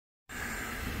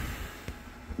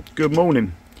Good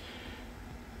morning.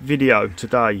 Video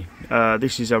today.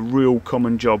 This is a real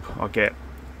common job. I get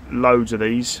loads of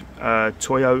these.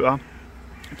 Toyota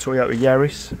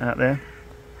Yaris out there.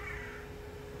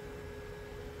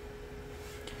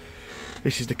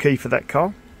 This is the key for that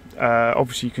car.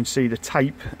 Obviously you can see the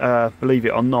tape, believe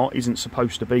it or not, isn't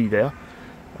supposed to be there.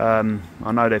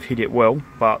 I know they've hid it well,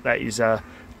 but that is a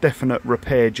definite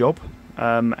repair job.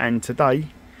 And today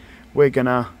we're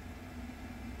gonna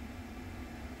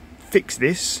fix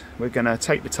this. We're gonna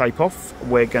take the tape off,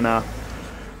 we're gonna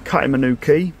cut him a new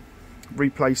key,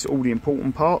 replace all the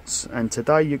important parts, and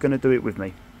today you're gonna do it with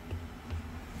me.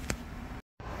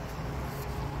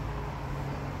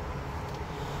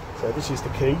 So this is the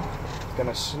key. I'm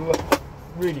gonna slot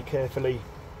really carefully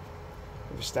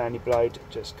with a Stanley blade,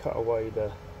 just cut away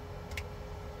the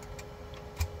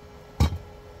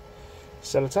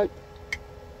sellotape,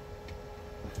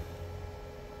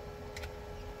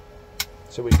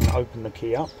 so we can open the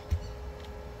key up.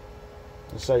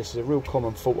 And so this is a real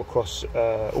common fault across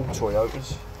all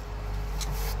Toyotas.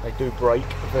 They do break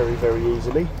very, very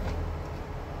easily.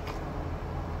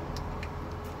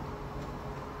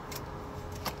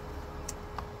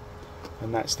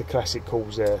 And that's the classic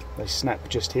cause there. They snap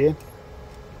just here,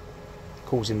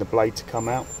 causing the blade to come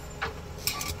out.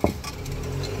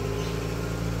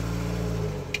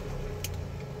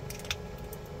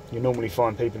 You normally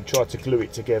find people try to glue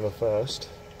it together first.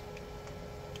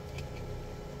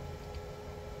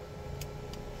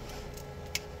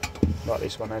 Like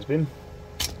this one has been.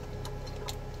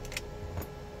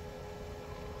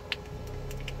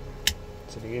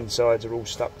 So the insides are all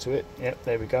stuck to it. Yep,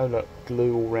 there we go, look,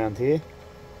 glue all around here.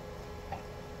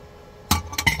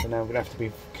 So now we're going to have to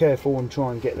be careful and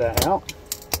try and get that out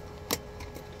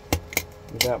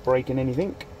without breaking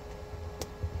anything.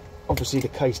 Obviously the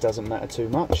case doesn't matter too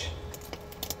much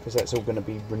because that's all going to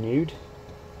be renewed.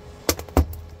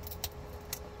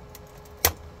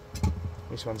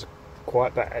 This one's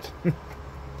quite bad. You're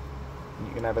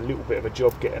going to have a little bit of a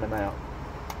job getting them out.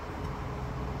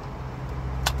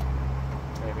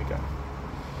 There we go.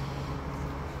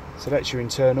 So that's your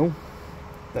internal.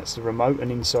 That's the remote,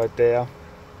 and inside there,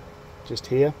 just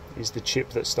here, is the chip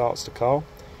that starts the car.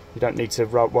 You don't need to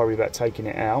worry about taking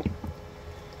it out.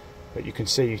 But you can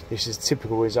see this is a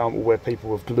typical example where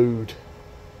people have glued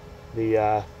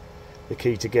the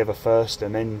key together first,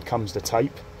 and then comes the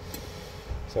tape.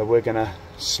 So we're going to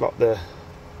slot the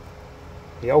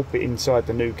old bit inside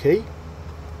the new key.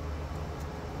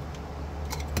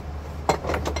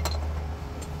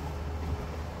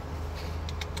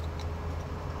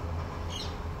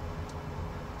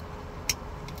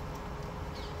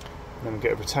 And then we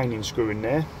get a retaining screw in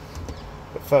there.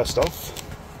 But first off,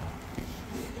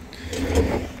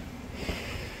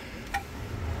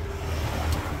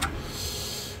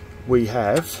 we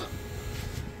have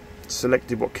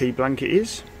selected what key blank it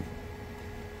is.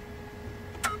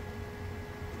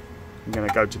 I'm going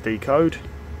to go to decode.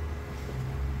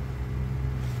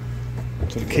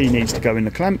 So the key needs to go in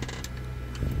the clamp.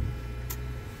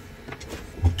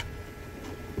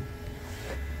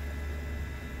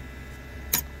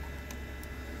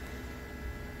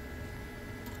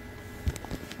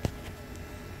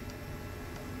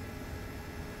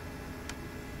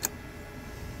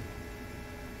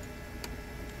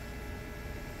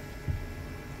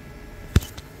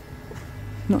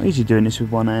 Not easy doing this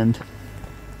with one hand.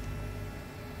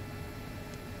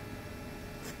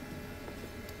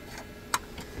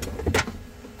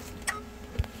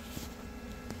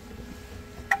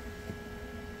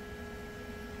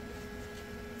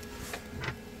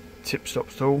 Tip stop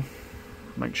tool,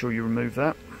 make sure you remove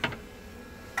that.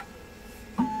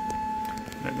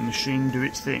 Let the machine do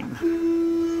its thing.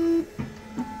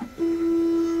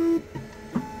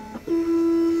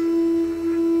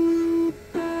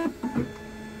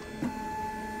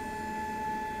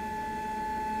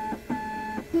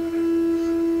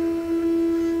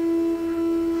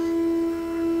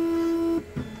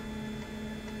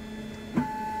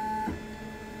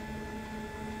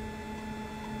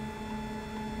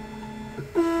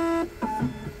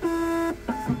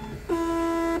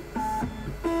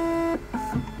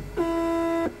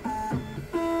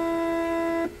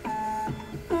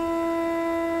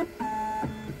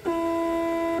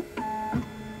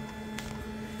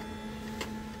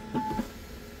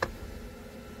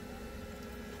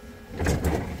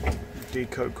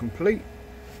 Decode complete.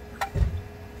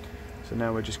 So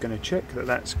now we're just going to check that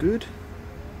that's good,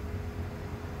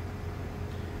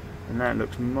 and that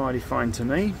looks mighty fine to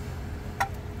me.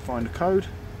 Find a code.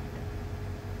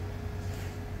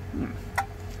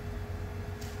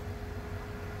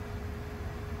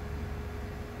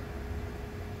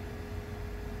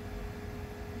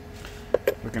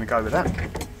 we're going to go with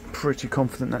that. Pretty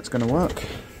confident that's going to work.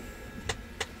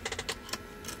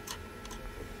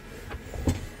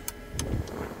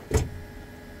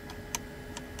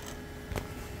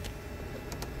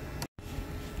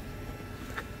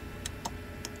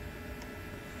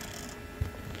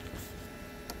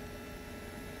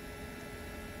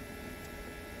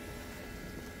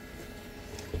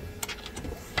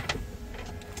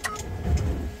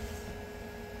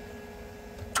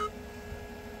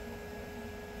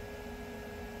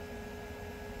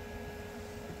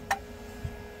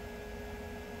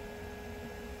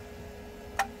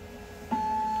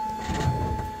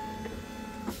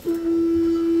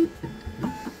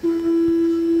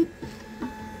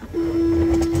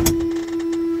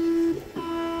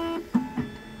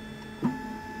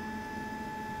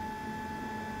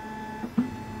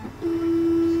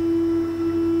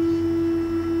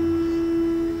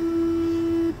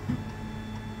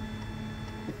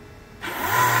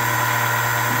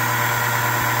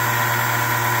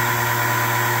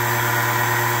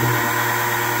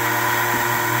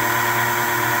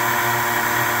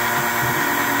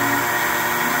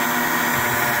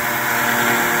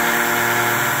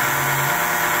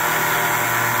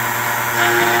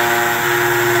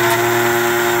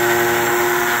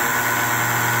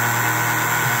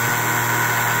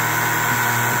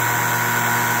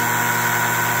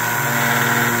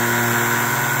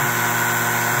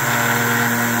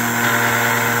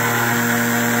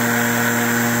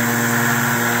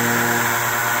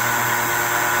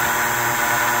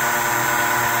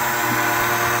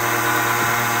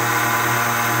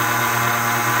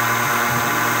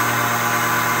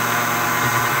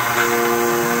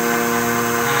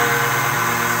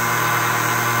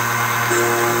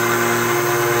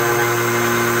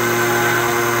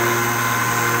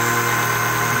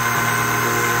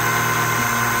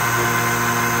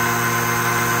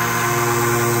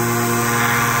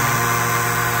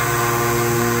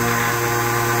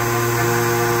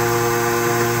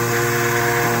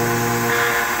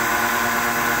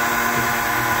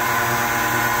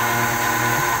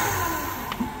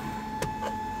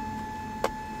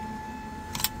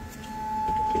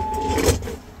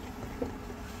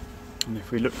 And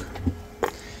if we look,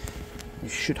 it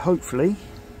should hopefully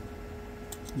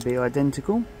be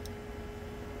identical,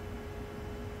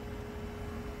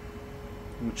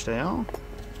 which they are.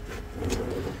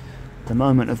 The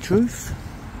moment of truth.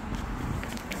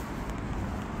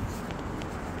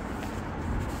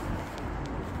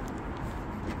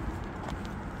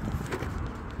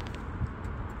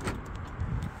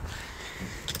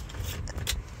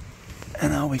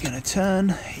 And are we going to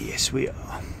turn? Yes, we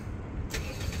are.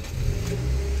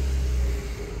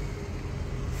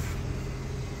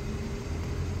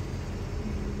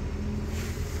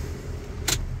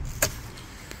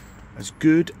 As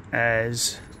good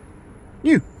as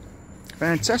new.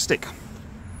 Fantastic.